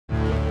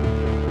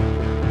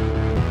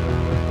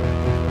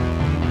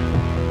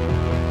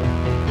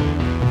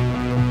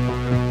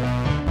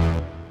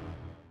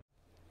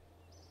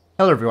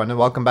Hello everyone and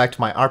welcome back to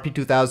my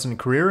RP-2000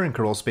 career in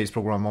Kerbal Space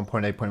Program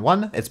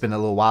 1.8.1. It's been a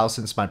little while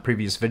since my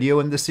previous video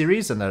in this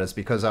series, and that is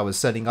because I was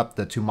setting up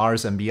the To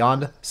Mars and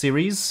Beyond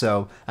series,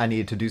 so I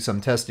needed to do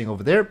some testing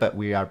over there, but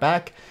we are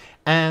back.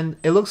 And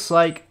it looks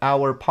like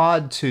our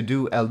pod to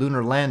do a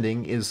lunar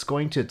landing is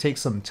going to take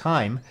some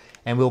time,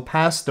 and we'll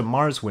pass the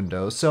Mars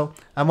window, so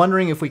I'm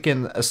wondering if we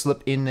can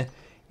slip in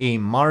a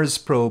Mars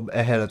probe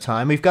ahead of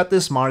time. We've got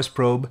this Mars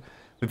probe.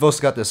 We've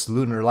also got this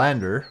lunar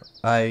lander.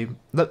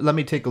 Let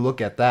me take a look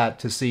at that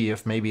to see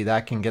if maybe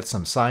that can get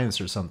some science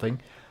or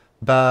something.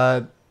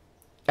 But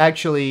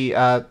actually,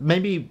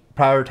 maybe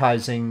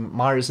prioritizing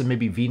Mars and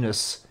maybe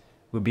Venus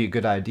would be a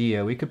good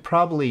idea. We could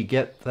probably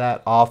get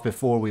that off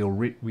before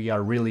we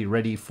are really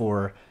ready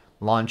for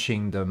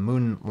launching the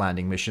moon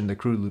landing mission, the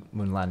crew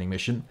moon landing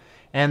mission.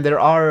 And there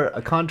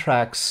are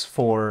contracts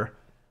for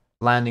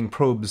landing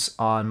probes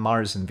on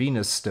Mars and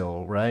Venus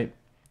still, right?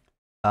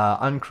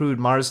 Uncrewed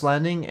Mars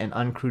landing and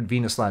uncrewed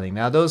Venus landing.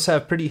 Now those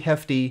have pretty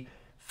hefty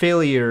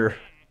failure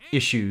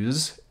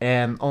issues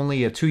and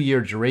only a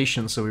 2-year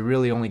duration, so we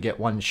really only get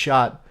one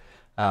shot,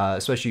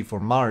 especially for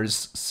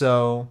Mars.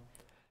 So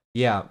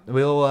yeah,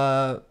 we'll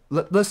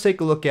let's take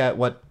a look at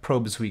what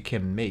probes we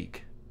can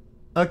make.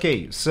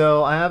 Okay,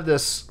 so I have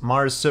this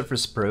Mars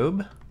surface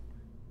probe,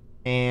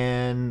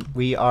 and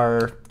we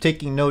are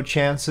taking no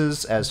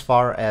chances as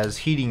far as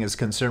heating is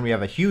concerned. We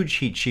have a huge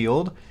heat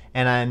shield,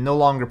 and I'm no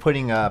longer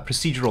putting a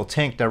procedural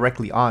tank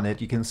directly on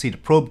it. You can see the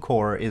probe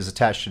core is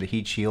attached to the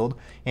heat shield,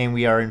 and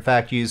we are in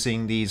fact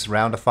using these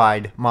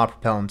roundified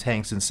monopropellant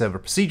tanks instead of a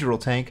procedural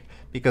tank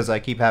because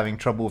I keep having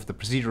trouble with the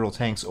procedural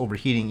tanks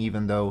overheating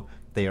even though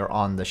they are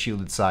on the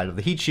shielded side of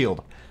the heat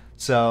shield.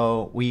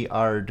 So we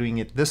are doing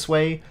it this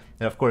way.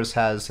 It of course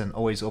has an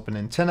always open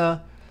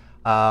antenna.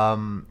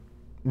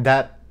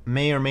 That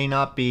may or may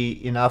not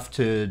be enough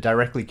to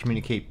directly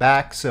communicate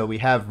back, so we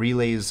have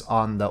relays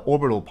on the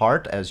orbital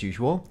part as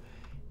usual,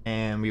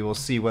 and we will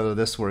see whether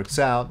this works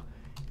out.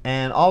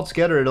 And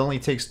altogether it only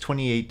takes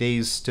 28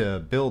 days to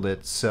build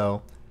it,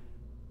 so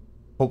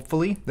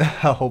hopefully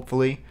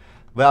hopefully,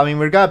 well, I mean,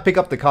 we're gonna pick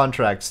up the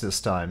contracts this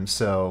time,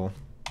 so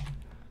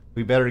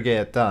we better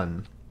get it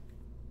done.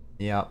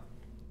 Yeah,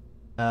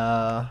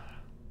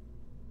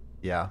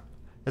 yeah,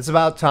 it's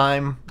about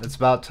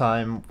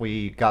time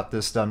we got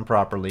this done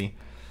properly.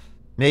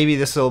 Maybe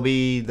this will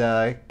be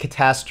the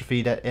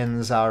catastrophe that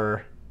ends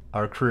our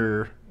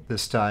career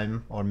this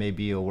time, or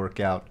maybe it'll work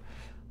out.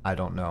 I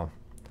don't know.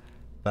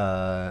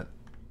 But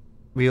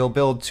we'll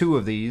build 2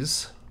 of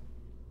these.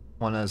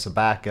 One as a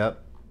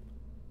backup,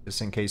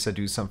 just in case I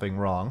do something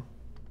wrong.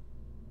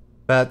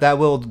 But that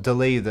will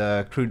delay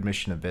the crewed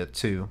mission a bit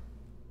too.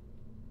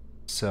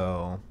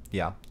 So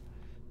yeah.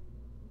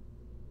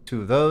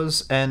 2 of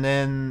those, and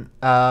then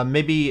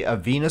maybe a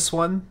Venus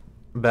one,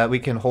 but we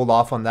can hold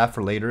off on that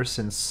for later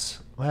since,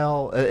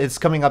 well, it's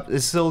coming up.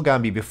 It's still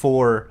gonna be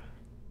before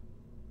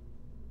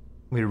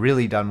we're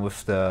really done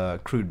with the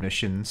crewed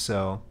mission,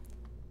 so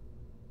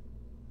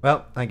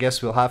well, I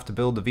guess we'll have to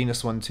build the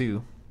Venus one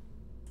too.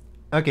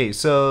 Okay,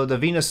 so the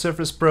Venus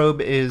surface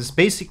probe is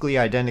basically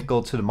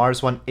identical to the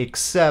Mars one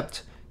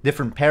except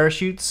different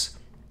parachutes,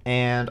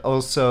 and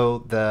also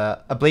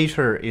the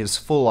ablator is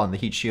full on the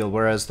heat shield,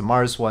 whereas the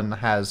Mars one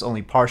has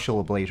only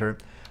partial ablator.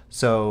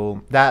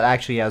 So that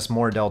actually has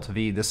more delta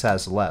V, this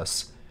has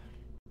less.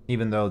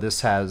 Even though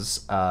this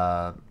has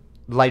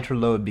lighter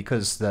load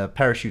because the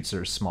parachutes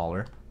are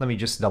smaller. Let me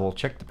just double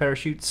check the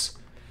parachutes.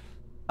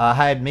 I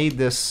had made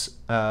this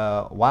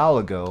a while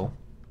ago,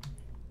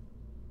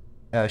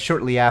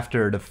 shortly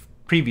after the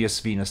previous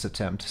Venus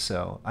attempt,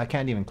 so I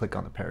can't even click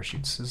on the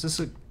parachutes. Is this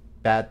a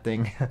bad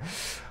thing?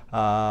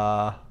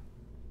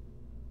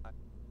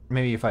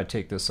 Maybe if I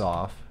take this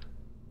off.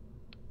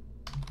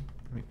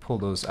 Let me pull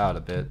those out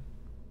a bit.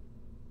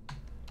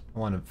 I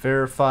want to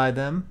verify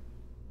them.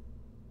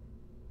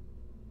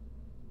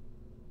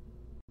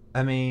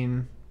 I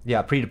mean,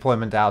 yeah,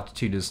 pre-deployment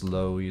altitude is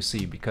low, you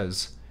see,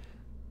 because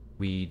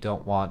we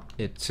don't want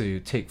it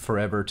to take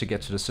forever to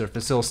get to the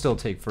surface. It'll still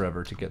take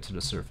forever to get to the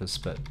surface,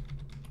 but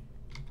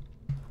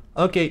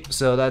okay,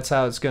 so that's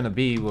how it's gonna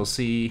be. We'll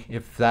see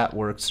if that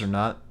works or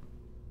not.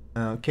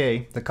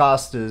 Okay, the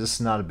cost is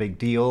not a big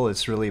deal.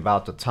 It's really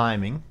about the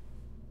timing.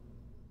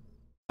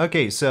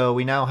 Okay, so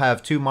we now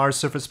have 2 Mars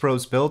surface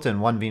probes built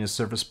and 1 Venus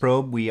surface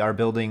probe. We are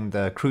building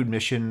the crewed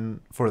mission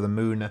for the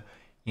moon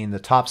in the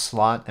top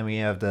slot, and we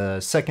have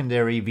the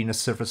secondary Venus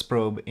surface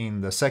probe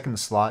in the second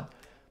slot.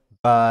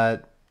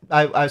 But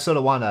I sort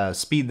of want to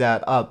speed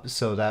that up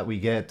so that we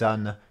get it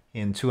done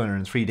in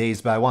 203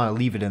 days, but I want to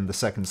leave it in the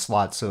second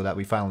slot so that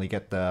we finally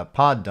get the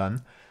pod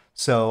done.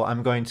 So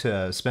I'm going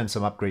to spend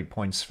some upgrade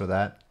points for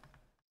that.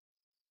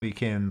 We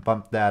can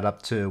bump that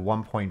up to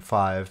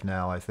 1.5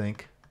 now, I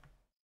think.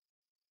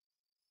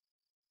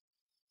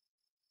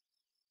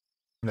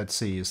 Let's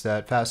see, is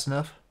that fast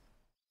enough?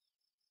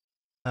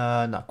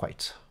 Not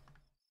quite.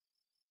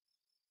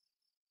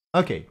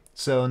 Okay,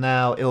 so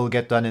now it'll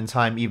get done in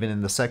time even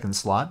in the second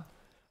slot.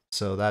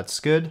 So that's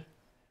good.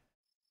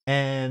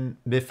 And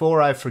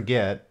before I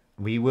forget,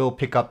 we will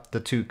pick up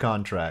the 2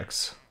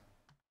 contracts.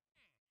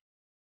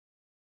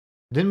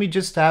 Didn't we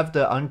just have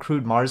the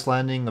uncrewed Mars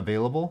landing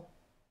available?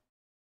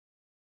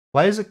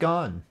 Why is it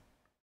gone?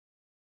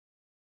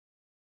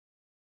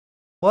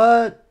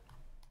 What?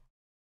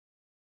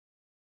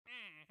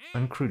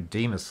 Uncrewed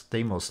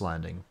Deimos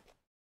landing.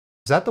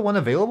 Is that the one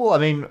available? I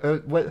mean,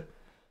 what?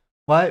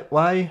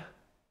 Why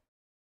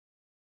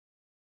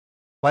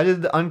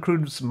did the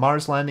uncrewed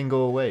Mars landing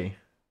go away?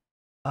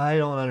 I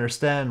don't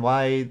understand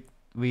why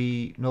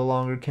we no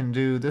longer can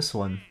do this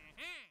one.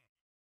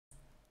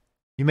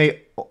 You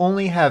may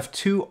only have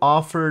 2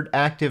 offered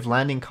active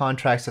landing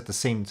contracts at the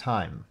same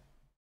time.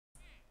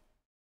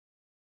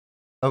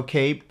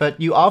 Okay, but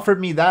you offered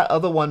me that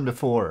other one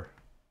before.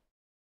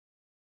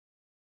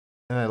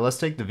 Let's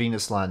take the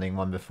Venus landing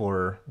one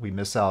before we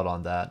miss out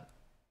on that.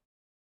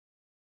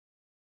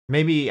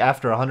 Maybe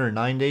after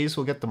 109 days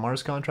we'll get the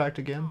Mars contract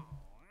again?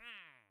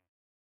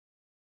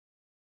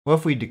 What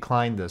if we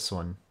decline this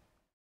one?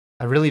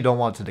 I really don't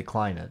want to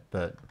decline it,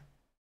 but...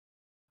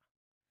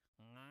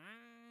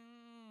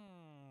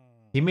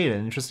 He made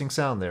an interesting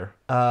sound there.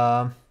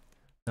 No,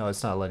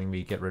 it's not letting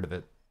me get rid of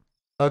it.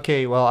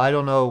 Okay, well, I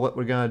don't know what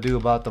we're gonna do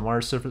about the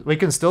Mars surface. We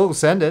can still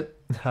send it.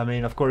 I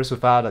mean, of course,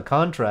 without a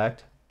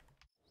contract.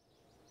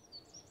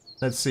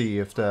 Let's see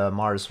if the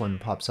Mars one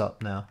pops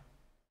up now.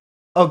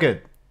 Oh,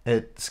 good.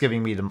 It's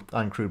giving me the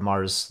uncrewed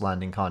Mars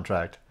landing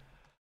contract.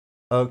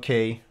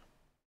 Okay.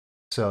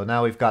 So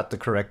now we've got the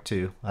correct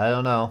 2. I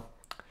don't know.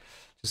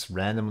 Just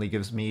randomly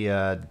gives me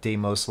a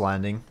Deimos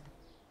landing.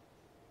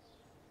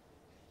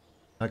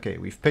 Okay,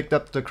 we've picked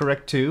up the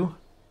correct 2.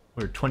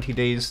 We're 20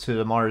 days to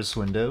the Mars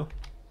window.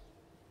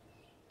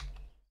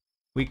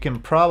 We can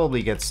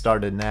probably get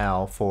started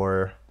now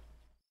for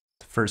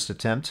the first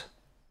attempt.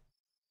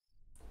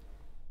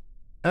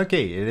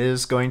 Okay, it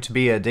is going to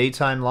be a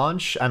daytime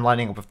launch. I'm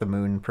lining up with the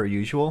moon per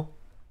usual,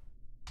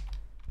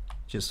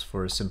 just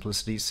for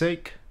simplicity's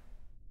sake.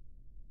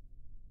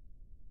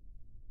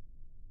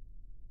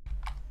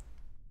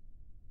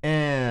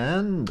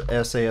 And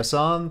SAS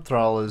on,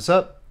 throttle is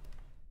up,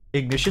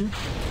 ignition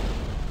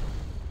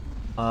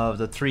of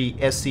the 3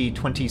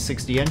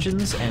 SC2060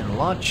 engines, and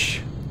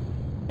launch.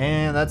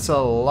 And that's a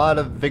lot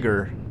of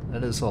vigor.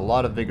 That is a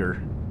lot of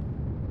vigor.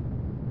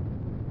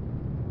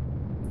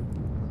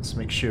 Let's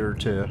make sure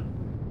to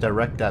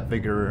direct that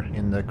vigor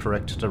in the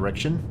correct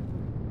direction.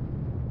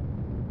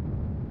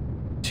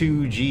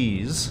 2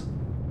 Gs.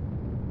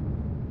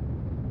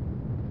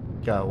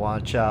 Gotta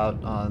watch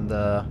out on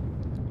the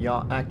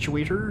yaw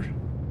actuator.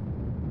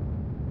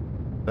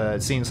 But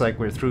it seems like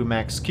we're through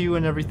max Q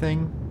and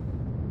everything.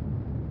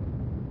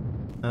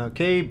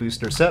 Okay,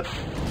 booster set.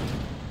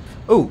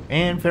 Oh,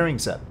 and fairing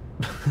set.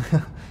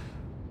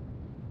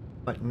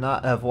 Might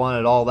not have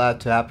wanted all that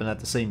to happen at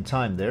the same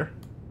time there.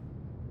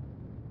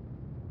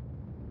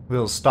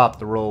 We'll stop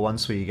the roll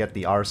once we get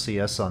the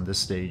RCS on this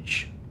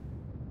stage.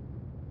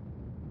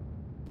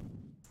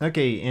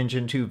 Okay,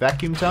 engine 2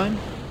 vacuum time.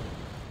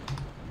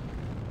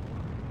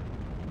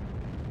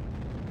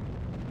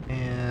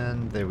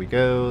 And there we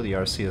go, the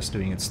RCS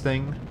doing its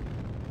thing.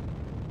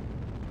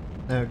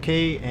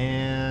 Okay,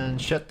 and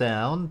shut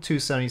down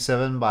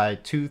 277 by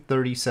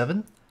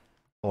 237,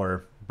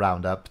 or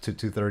round up to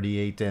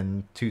 238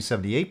 and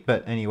 278,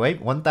 but anyway,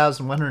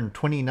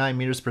 1,129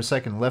 meters per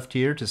second left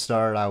here to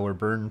start our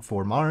burn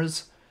for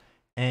Mars.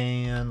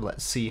 And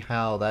let's see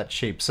how that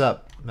shapes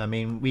up. I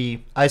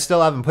mean, I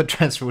still haven't put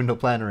transfer window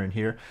planner in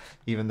here,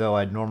 even though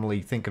I'd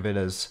normally think of it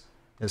as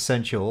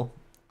essential.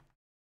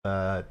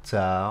 But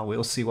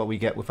we'll see what we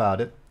get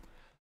without it.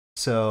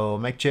 So,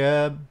 mech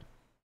jab,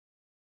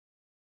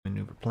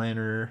 maneuver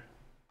planner,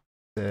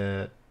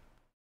 set,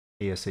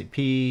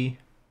 ASAP,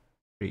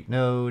 create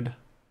node,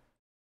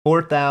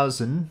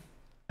 4,000.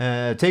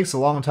 It takes a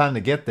long time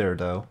to get there,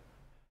 though.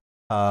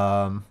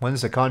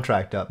 When's the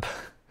contract up?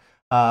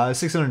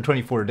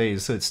 624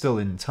 days, so it's still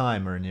in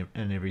time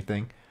and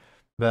everything.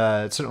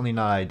 But it's certainly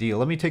not ideal.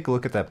 Let me take a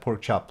look at that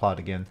pork chop plot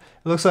again.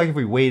 It looks like if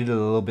we waited a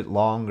little bit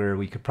longer,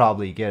 we could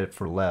probably get it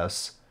for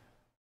less.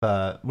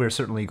 But we're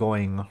certainly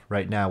going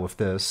right now with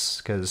this,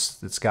 because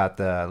it's got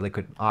the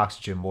liquid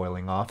oxygen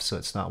boiling off, so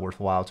it's not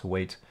worthwhile to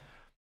wait.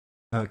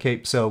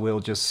 Okay, so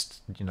we'll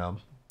just,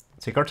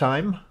 take our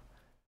time.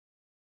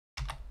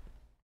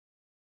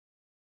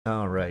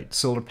 Alright,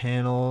 solar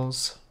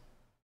panels.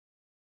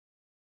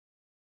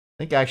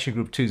 I think Action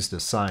Group 2 is the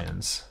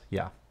science,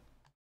 yeah.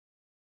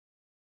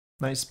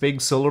 Nice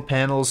big solar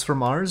panels for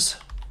Mars.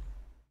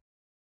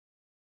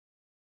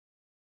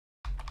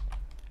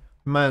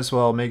 Might as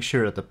well make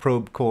sure that the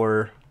probe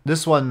core...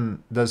 This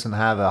one doesn't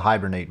have a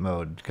hibernate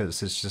mode,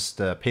 because it's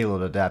just a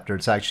payload adapter.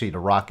 It's actually the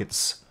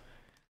rocket's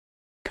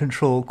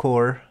control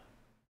core,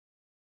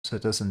 so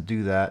it doesn't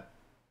do that.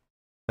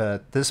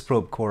 But this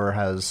probe core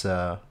has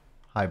a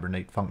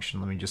hibernate function.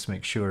 Let me just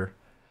make sure.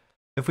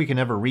 If we can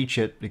ever reach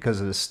it because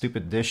of this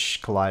stupid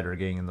dish collider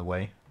getting in the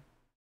way.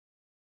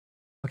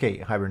 Okay,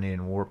 hibernate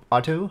and warp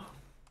auto.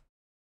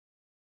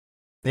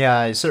 Yeah,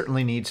 I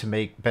certainly need to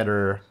make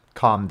better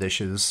comm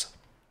dishes.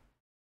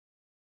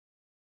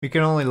 We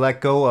can only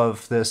let go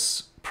of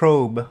this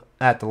probe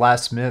at the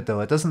last minute,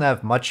 though. It doesn't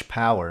have much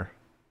power.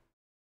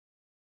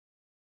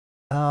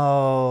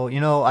 Oh, you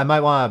know, I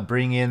might want to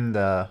bring in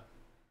the...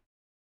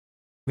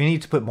 We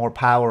need to put more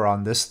power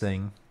on this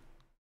thing.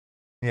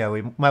 Yeah,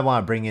 we might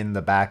want to bring in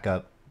the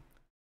backup.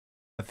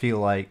 I feel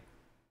like...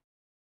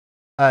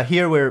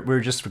 here we're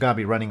just gonna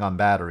be running on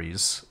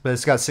batteries. But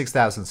it's got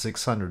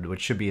 6,600,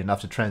 which should be enough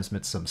to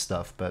transmit some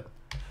stuff, but...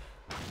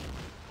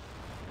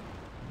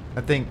 I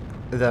think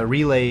the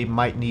relay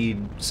might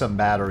need some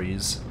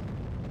batteries.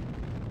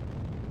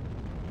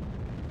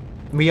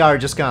 We are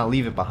just gonna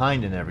leave it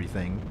behind and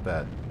everything,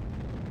 but...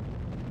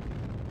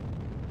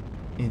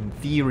 in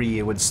theory,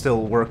 it would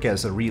still work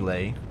as a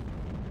relay.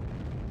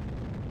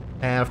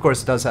 And of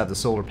course, it does have the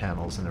solar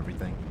panels and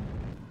everything.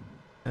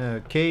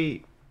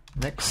 Okay,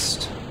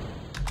 next.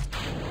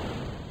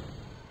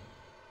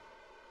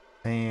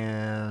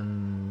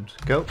 And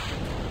go.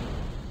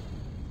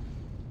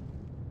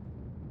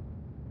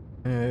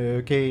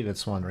 Okay,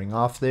 that's wandering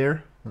off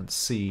there. Let's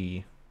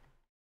see.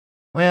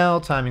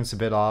 Well, timing's a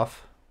bit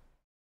off.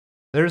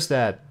 There's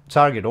that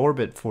target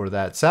orbit for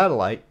that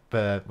satellite,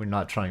 but we're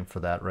not trying for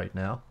that right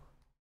now.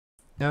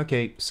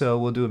 Okay, so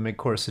we'll do a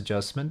mid-course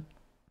adjustment.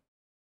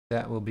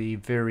 That will be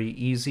very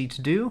easy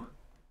to do.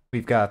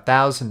 We've got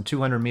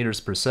 1,200 meters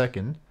per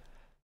second.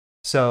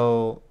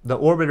 So the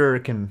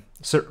orbiter can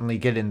certainly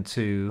get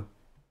into...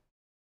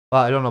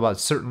 Well, I don't know about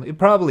certainly.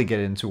 Probably get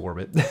into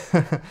orbit.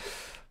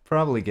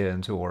 Probably get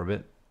into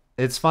orbit.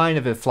 It's fine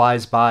if it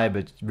flies by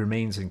but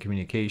remains in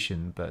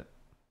communication, but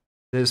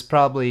there's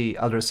probably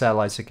other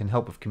satellites that can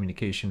help with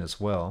communication as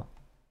well.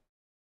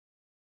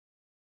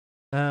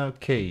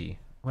 Okay.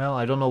 Well,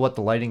 I don't know what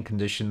the lighting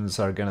conditions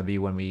are going to be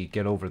when we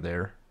get over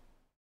there.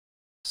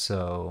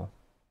 So...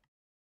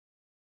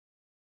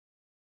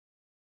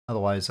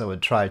 Otherwise, I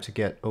would try to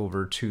get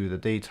over to the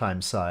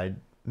daytime side.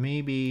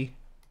 Maybe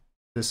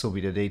this will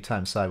be the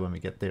daytime side when we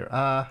get there.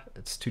 Ah,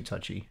 it's too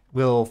touchy.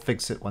 We'll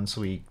fix it once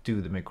we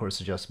do the mid-course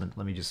adjustment.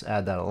 Let me just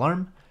add that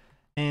alarm.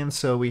 And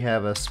so we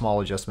have a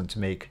small adjustment to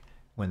make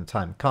when the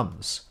time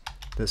comes.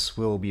 This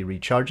will be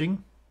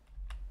recharging.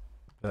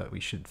 But we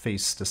should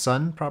face the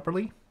sun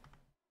properly.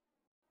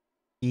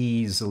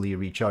 Easily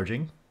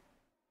recharging.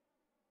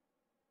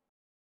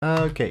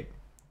 Okay.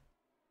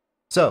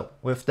 So,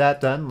 with that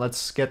done,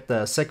 let's get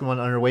the second one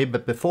underway,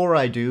 but before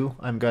I do,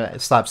 I'm going to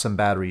slap some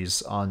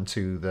batteries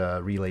onto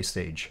the relay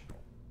stage.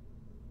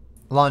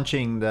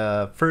 Launching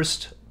the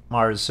first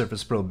Mars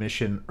Surface Probe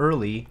mission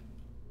early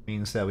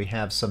means that we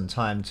have some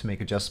time to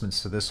make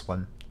adjustments to this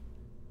one.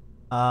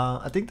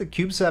 I think the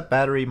CubeSat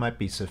battery might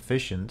be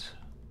sufficient.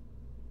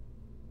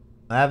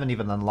 I haven't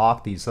even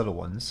unlocked these other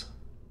ones.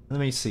 Let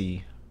me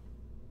see.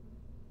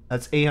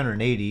 That's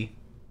 880.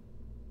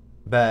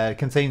 But it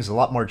contains a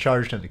lot more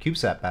charge than the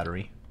CubeSat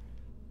battery.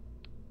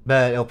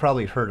 But it'll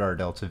probably hurt our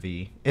Delta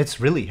V. It's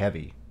really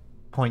heavy.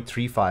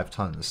 0.35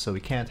 tons, so we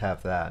can't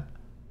have that.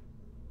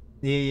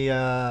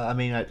 I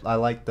mean, I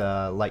like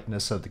the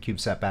lightness of the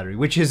CubeSat battery,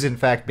 which is in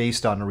fact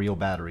based on a real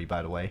battery,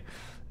 by the way.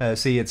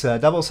 See, it's a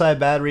double-side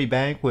battery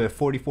bank with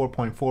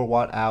 44.4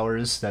 watt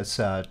hours. That's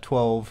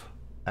 12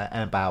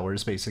 amp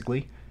hours,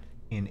 basically,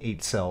 in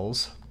 8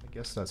 cells. I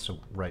guess that's the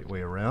right way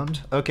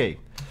around. Okay.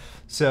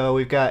 So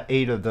we've got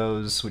 8 of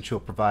those, which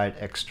will provide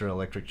extra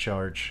electric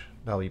charge.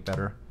 That'll be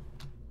better.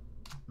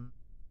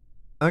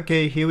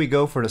 Okay, here we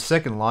go for the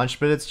second launch,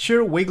 but it's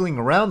sure wiggling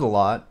around a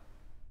lot.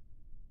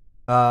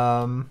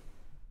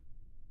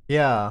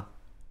 Yeah.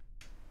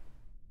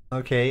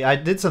 Okay, I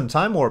did some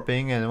time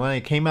warping, and when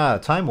it came out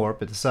of time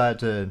warp, it decided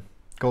to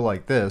go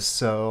like this.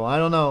 So I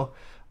don't know.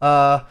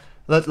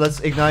 Let's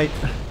ignite.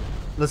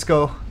 Let's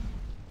go,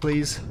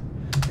 please.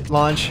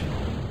 Launch.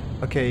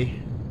 Okay.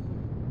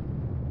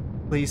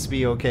 Please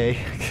be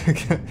okay.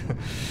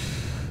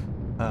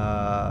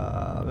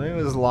 Maybe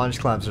it was launch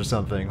clamps or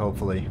something,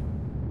 hopefully.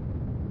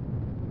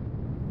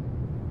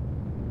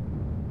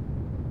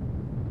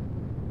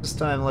 This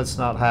time let's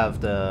not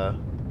have the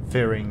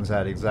fairings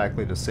at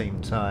exactly the same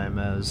time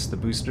as the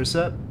booster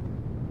set.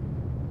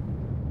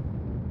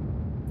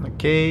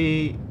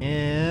 Okay,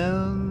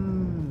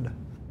 and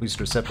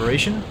booster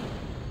separation.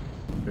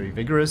 Very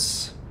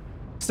vigorous.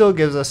 Still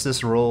gives us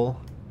this roll.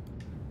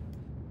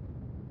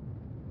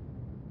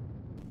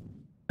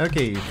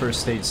 Okay,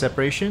 first stage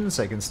separation,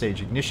 second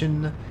stage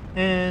ignition,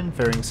 and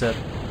fairing set,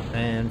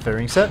 and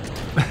fairing set.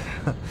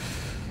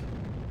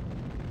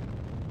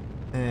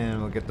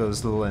 And we'll get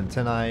those little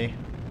antennae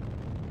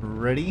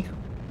ready.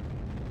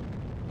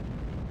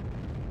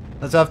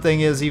 The tough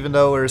thing is, even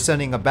though we're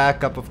sending a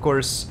backup, of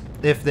course,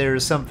 if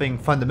there's something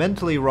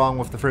fundamentally wrong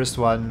with the first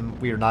one,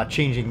 we are not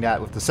changing that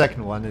with the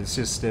second one. It's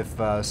just if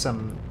there's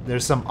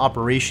some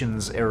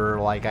operations error,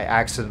 like I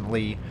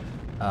accidentally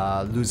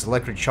lose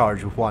electric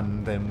charge with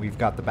one, then we've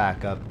got the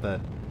backup.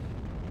 But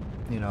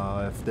you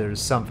know, if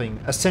there's something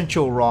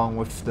essential wrong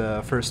with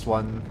the first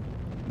one,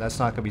 that's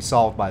not going to be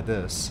solved by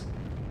this.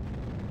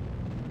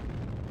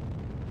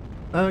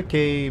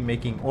 Okay,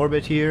 making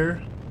orbit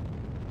here.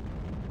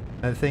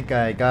 I think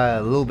I got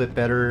a little bit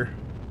better.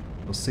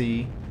 We'll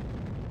see.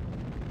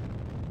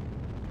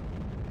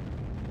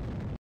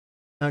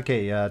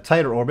 Okay,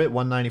 tighter orbit,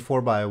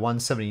 194 by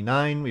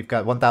 179. We've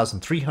got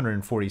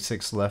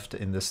 1,346 left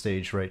in this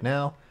stage right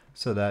now,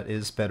 so that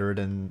is better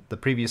than the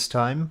previous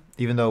time,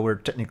 even though we're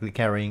technically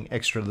carrying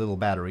extra little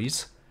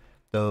batteries,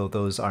 though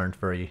those aren't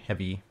very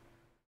heavy.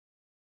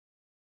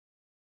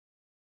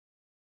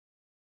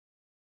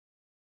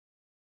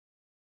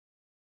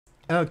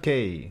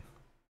 Okay,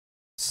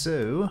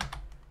 so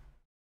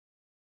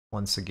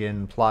once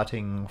again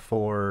plotting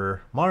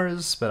for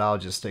Mars, but I'll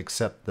just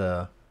accept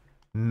the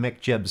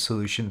MechJeb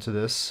solution to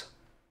this.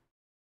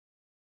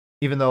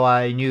 Even though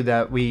I knew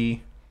that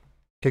we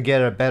could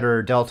get a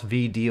better Delta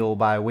V deal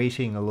by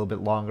waiting a little bit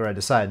longer, I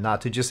decided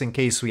not to, just in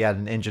case we had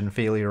an engine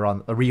failure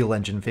on a real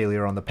engine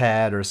failure on the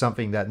pad or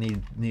something that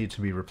needed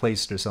to be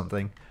replaced or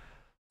something.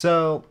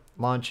 So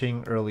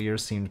launching earlier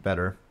seemed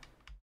better.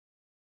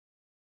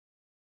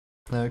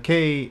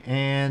 Okay,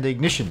 and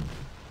ignition.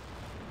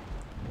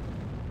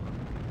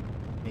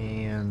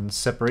 And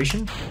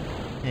separation.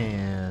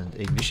 And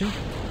ignition.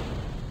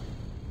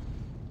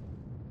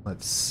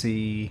 Let's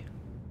see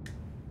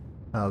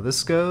how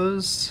this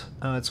goes.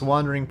 It's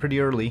wandering pretty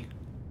early.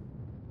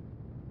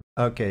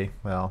 Okay,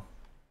 well,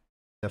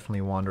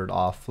 definitely wandered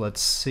off.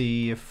 Let's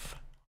see if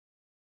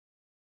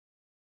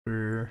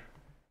we're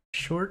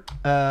short.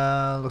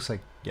 Looks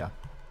like, yeah.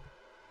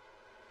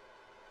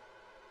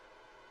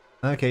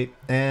 Okay,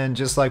 and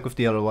just like with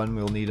the other one,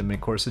 we'll need a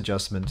mid-course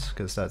adjustment,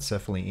 because that's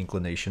definitely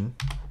inclination.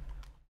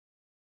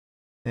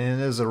 And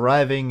it is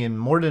arriving in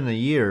more than a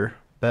year,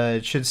 but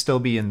it should still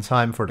be in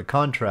time for the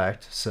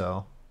contract,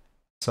 so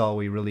that's all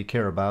we really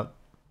care about.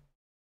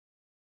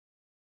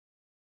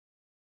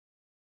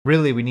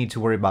 Really, we need to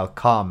worry about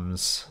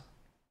comms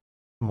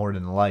more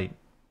than light.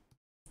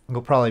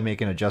 We'll probably make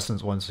an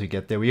adjustment once we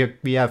get there.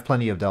 We have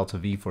plenty of Delta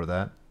V for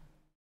that.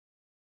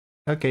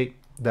 Okay,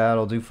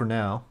 that'll do for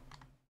now.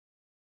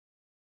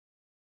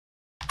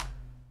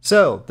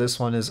 So, this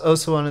one is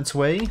also on its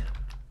way.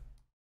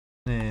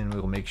 And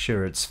we'll make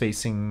sure it's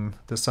facing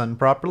the sun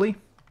properly.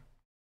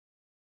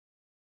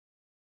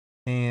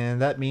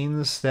 And that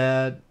means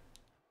that,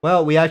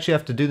 well, we actually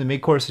have to do the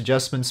mid-course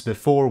adjustments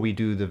before we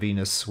do the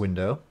Venus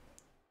window.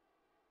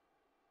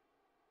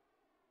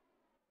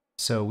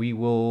 So we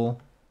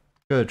will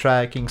go to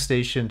tracking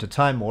station to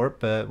time warp,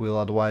 but we'll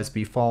otherwise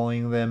be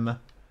following them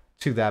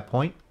to that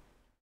point.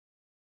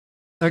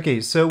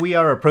 Okay, so we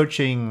are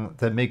approaching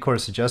the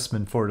mid-course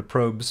adjustment for the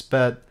probes,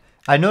 but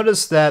I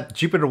noticed that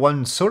Jupiter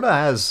 1 sort of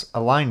has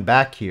a line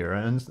back here,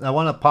 and I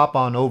want to pop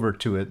on over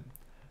to it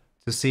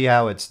to see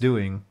how it's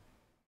doing.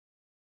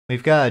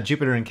 We've got a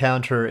Jupiter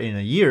encounter in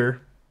a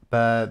year,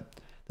 but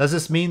does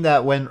this mean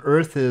that when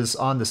Earth is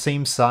on the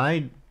same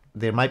side,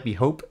 there might be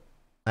hope?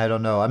 I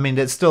don't know. I mean,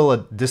 it's still a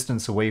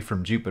distance away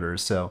from Jupiter,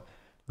 so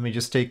let me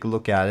just take a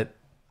look at it.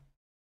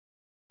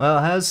 Well,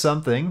 it has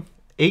something.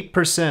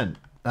 8%.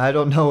 I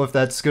don't know if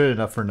that's good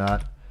enough or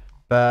not,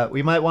 but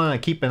we might want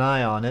to keep an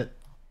eye on it.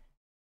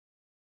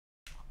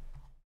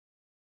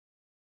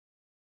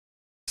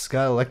 It's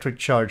got electric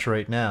charge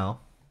right now.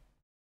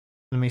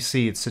 Let me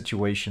see its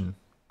situation.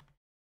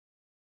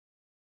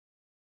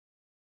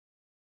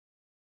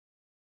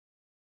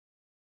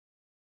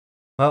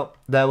 Well,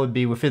 that would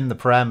be within the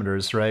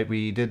parameters, right?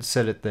 We did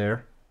set it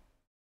there.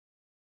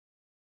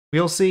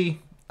 We'll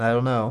see. I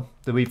don't know.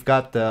 We've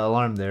got the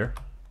alarm there.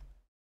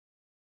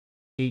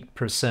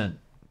 8%.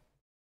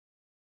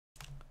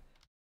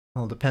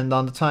 Will depend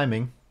on the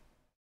timing.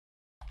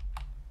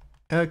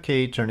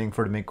 Okay, turning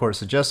for the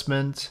mid-course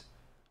adjustment.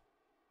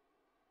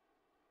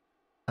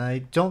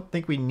 I don't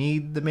think we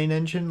need the main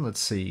engine. Let's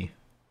see.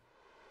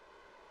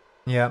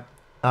 Yeah,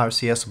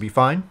 RCS will be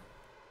fine.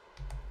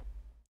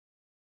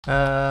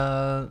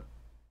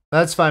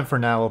 That's fine for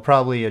now. We'll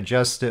probably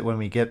adjust it when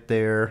we get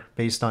there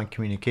based on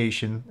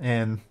communication.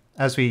 And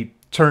as we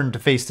turn to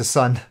face the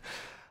sun,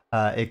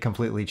 it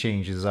completely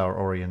changes our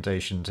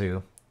orientation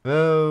too.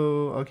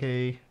 Oh,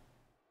 okay.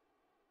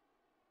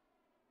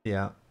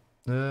 Yeah,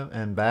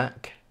 and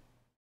back.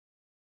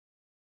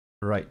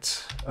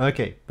 Right.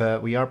 Okay,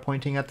 but we are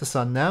pointing at the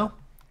sun now.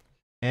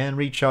 And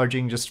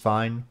recharging just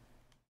fine.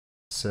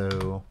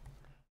 So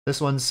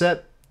this one's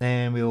set.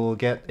 And we will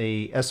get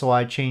a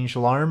SOI change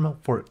alarm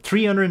for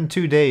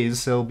 302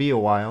 days, so it'll be a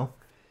while.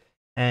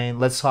 And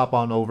let's hop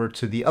on over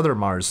to the other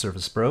Mars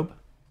surface probe.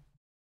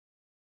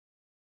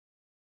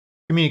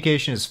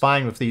 Communication is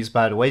fine with these,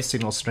 by the way.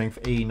 Signal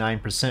strength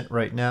 89%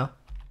 right now.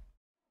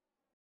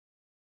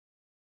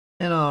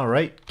 And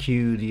alright,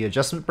 cue the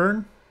adjustment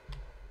burn.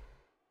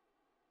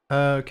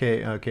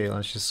 Okay,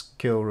 let's just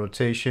kill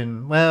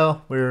rotation.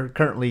 Well, we're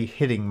currently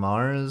hitting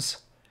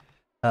Mars.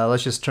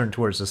 Let's just turn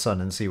towards the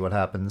sun and see what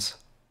happens.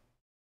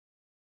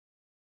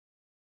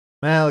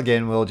 Well,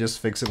 again, we'll just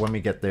fix it when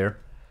we get there.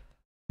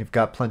 We've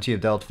got plenty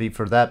of Delta V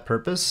for that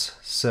purpose.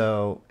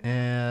 So,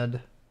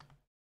 add.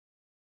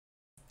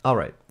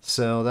 Alright,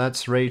 so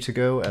that's ready to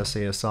go.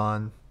 SAS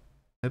on.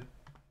 Yep,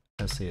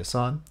 SAS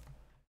on.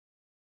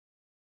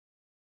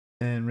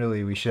 And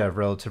really, we should have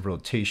relative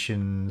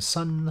rotation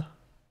sun.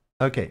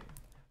 Okay,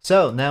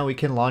 So now we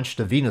can launch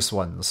the Venus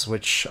ones,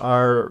 which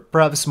are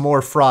perhaps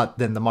more fraught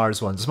than the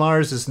Mars ones.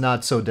 Mars is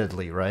not so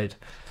deadly, right?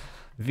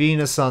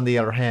 Venus, on the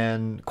other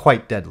hand,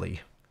 quite deadly.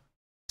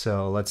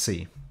 So let's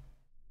see.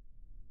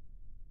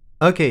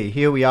 Okay,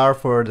 here we are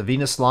for the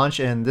Venus launch,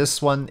 and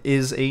this one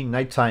is a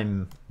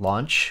nighttime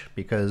launch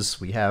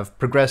because we have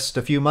progressed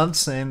a few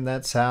months and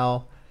that's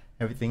how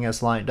everything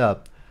has lined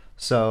up.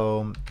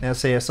 So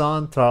SAS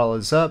on, throttle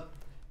is up,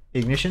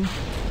 ignition,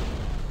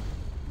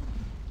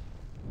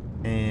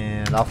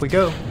 and off we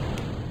go.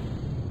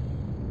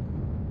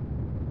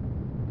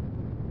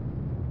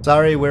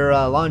 Sorry, we're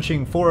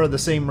launching 4 of the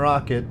same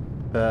rocket,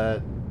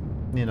 but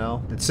you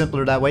know, it's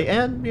simpler that way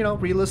and, you know,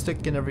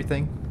 realistic and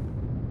everything.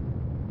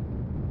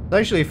 It's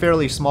actually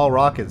fairly small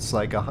rockets,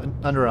 like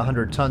under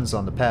 100 tons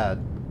on the pad,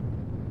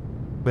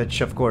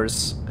 which of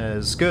course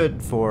is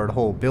good for the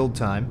whole build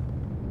time.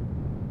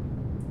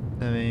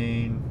 I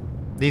mean,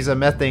 these are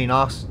methane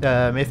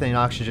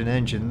oxygen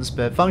engines,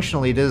 but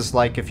functionally it is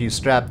like if you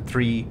strap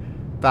 3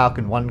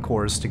 Falcon 1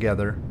 cores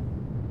together.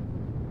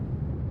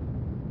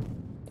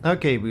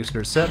 Okay,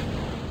 booster set.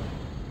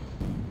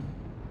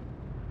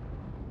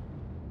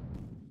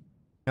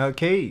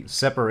 Okay,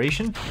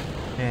 separation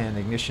and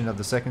ignition of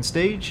the second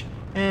stage.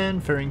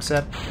 And fairing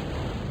set.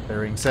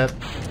 Fairing set.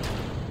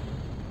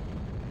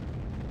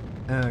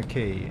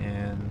 Okay,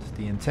 and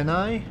the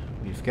antennae.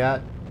 We've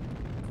got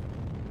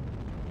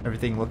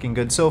everything looking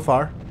good so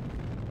far.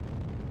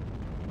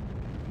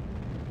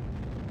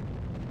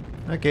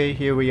 Okay,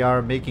 here we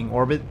are making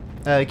orbit.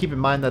 Keep in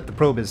mind that the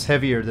probe is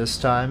heavier this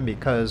time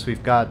because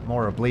we've got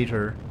more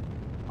ablator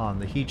on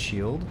the heat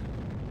shield.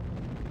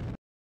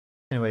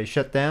 Anyway,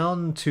 shut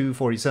down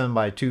 247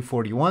 by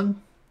 241.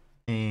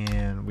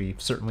 And we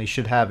certainly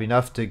should have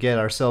enough to get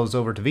ourselves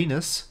over to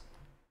Venus.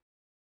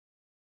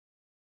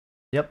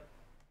 Yep.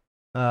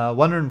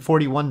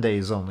 141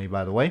 days only,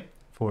 by the way,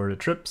 for the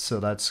trip, so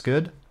that's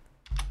good.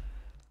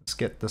 Let's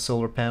get the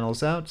solar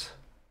panels out.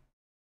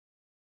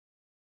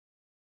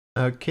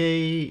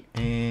 Okay,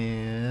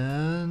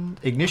 and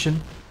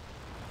ignition.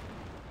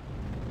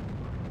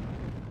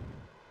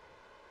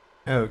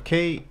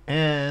 Okay,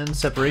 and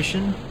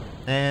separation,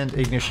 and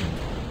ignition.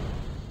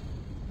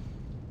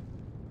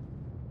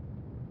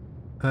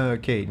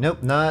 Okay,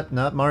 nope, not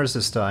Mars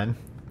this time.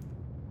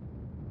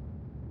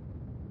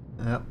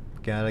 Yep,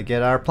 gotta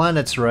get our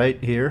planets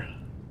right here.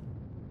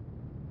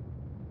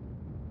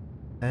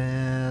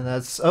 And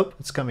that's, oh,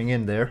 it's coming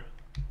in there.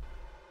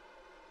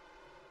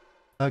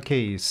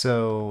 Okay,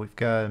 so we've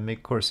got to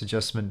make course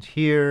adjustment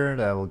here.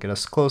 That will get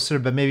us closer,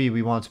 but maybe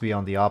we want to be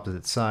on the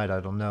opposite side, I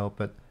don't know,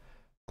 but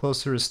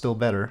closer is still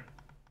better.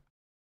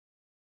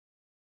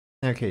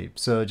 Okay,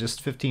 so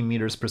just 15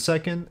 meters per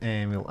second,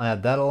 and we'll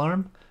add that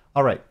alarm.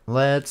 Alright,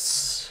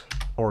 let's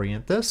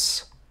orient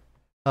this.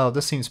 Oh,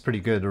 this seems pretty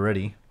good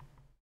already.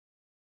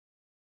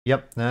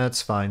 Yep,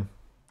 that's fine.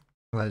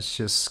 Let's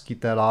just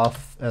keep that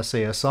off,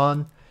 SAS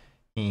on,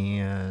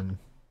 and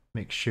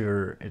make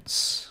sure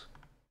it's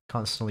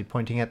constantly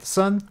pointing at the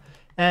sun,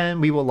 and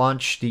we will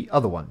launch the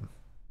other one.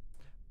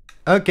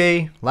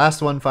 Okay,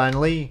 last one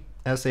finally.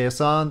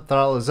 SAS on,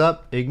 throttle is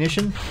up,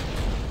 ignition,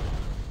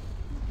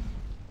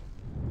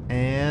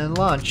 and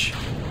launch.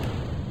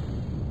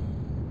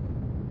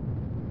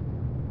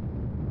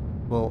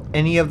 Will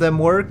any of them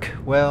work?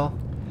 Well,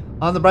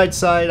 on the bright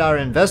side, our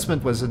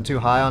investment wasn't too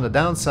high. On the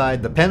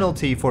downside, the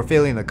penalty for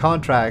failing the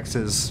contracts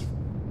is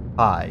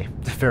high,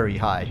 very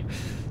high.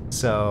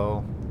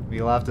 So,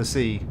 we'll have to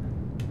see.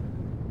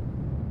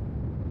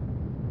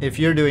 If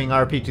you're doing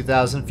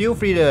RP-2000, feel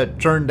free to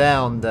turn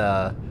down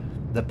the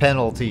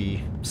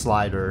penalty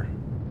slider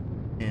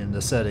in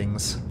the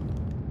settings.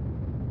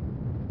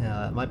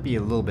 It might be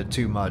a little bit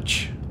too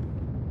much.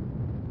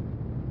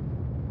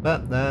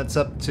 But that's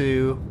up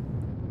to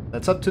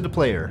the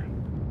player.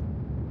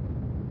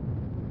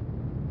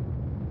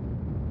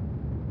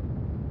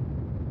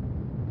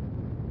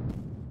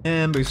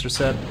 And booster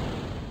set.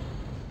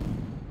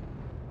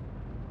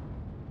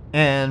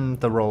 And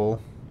the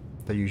roll.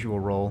 The usual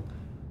roll.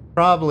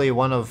 Probably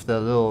one of the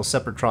little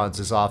separatrons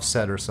is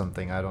offset or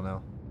something, I don't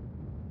know.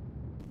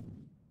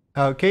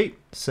 Okay,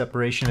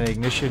 separation and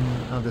ignition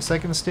on the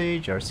second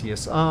stage.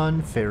 RCS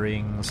on,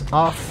 fairings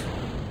off.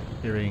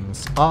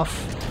 Fairings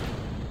off.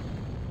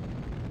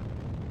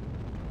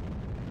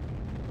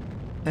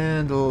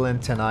 And the little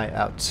antennae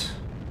out.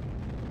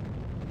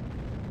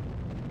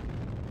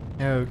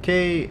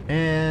 Okay,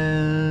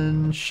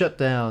 and shut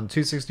down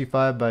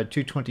 265 by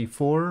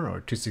 224,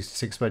 or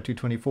 266 by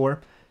 224.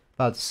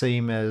 About the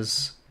same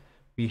as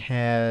we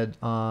had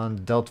on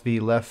Delta V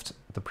left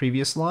the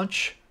previous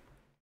launch.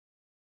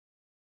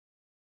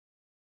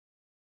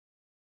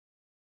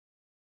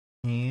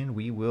 And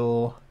we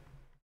will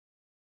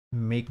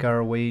make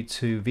our way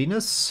to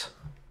Venus.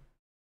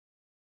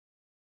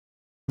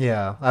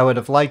 Yeah, I would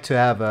have liked to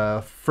have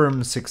a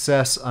firm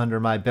success under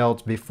my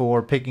belt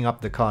before picking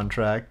up the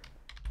contract.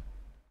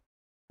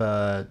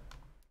 But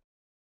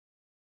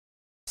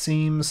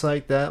seems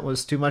like that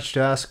was too much to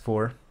ask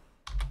for.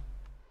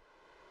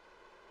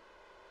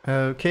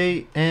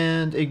 Okay,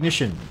 and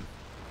ignition.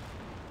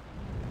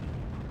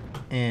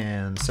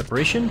 and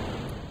separation,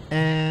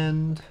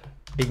 and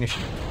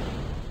ignition.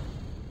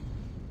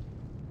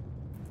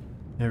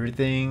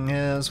 Everything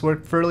has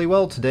worked fairly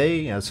well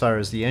today as far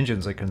as the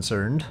engines are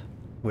concerned,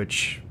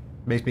 which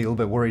makes me a little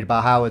bit worried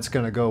about how it's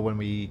going to go when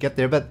we get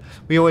there, but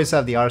we always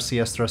have the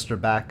RCS thruster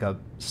backup,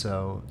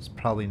 so it's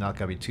probably not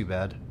going to be too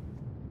bad.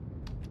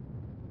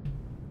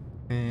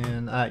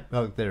 And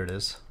oh, there it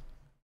is.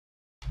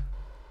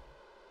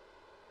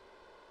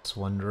 Just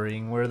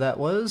wondering where that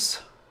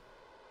was.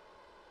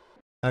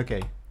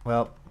 Okay,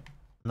 well,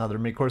 another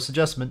mid-course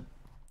adjustment.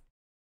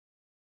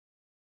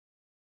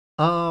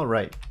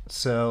 Alright,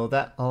 so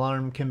that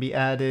alarm can be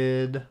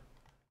added.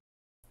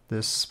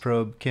 This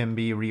probe can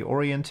be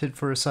reoriented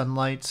for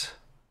sunlight.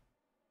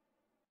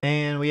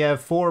 And we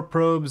have 4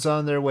 probes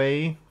on their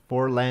way,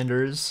 4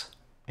 landers,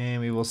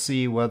 and we will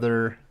see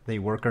whether they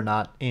work or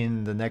not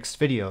in the next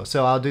video.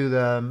 So I'll do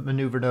the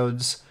maneuver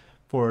nodes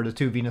for the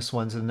 2 Venus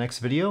ones in the next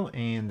video,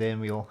 and then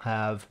we'll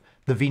have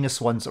the Venus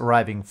ones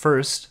arriving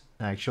first,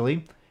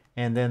 actually,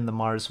 and then the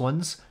Mars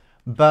ones.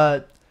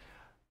 But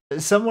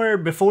somewhere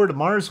before the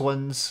Mars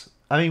ones,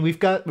 I mean, we're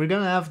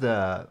gonna have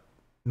the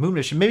moon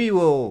mission. Maybe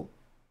we'll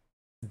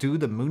do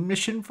the moon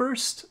mission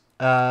first.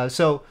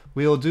 So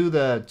we'll do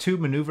the 2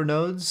 maneuver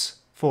nodes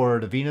for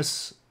the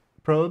Venus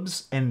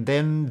probes, and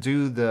then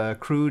do the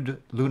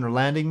crewed lunar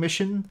landing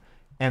mission,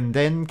 and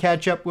then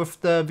catch up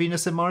with the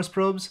Venus and Mars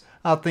probes.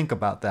 I'll think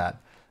about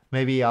that.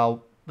 Maybe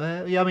I'll,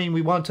 yeah, I mean,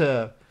 we want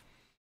to,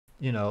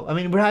 you know, I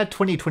mean, we're at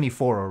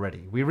 2024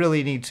 already. We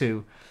really need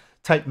to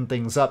tighten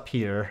things up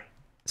here.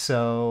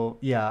 So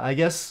yeah, I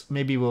guess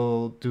maybe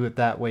we'll do it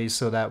that way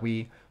so that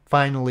we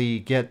finally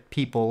get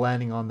people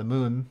landing on the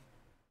moon.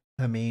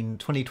 I mean,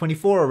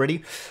 2024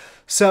 already.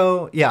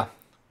 So yeah,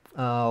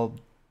 I'll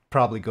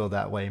probably go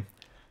that way.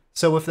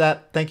 So with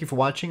that, thank you for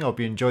watching. I hope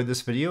you enjoyed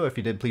this video. If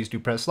you did, please do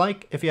press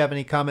like. If you have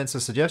any comments or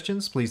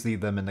suggestions, please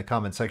leave them in the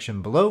comment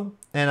section below,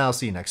 and I'll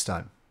see you next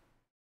time.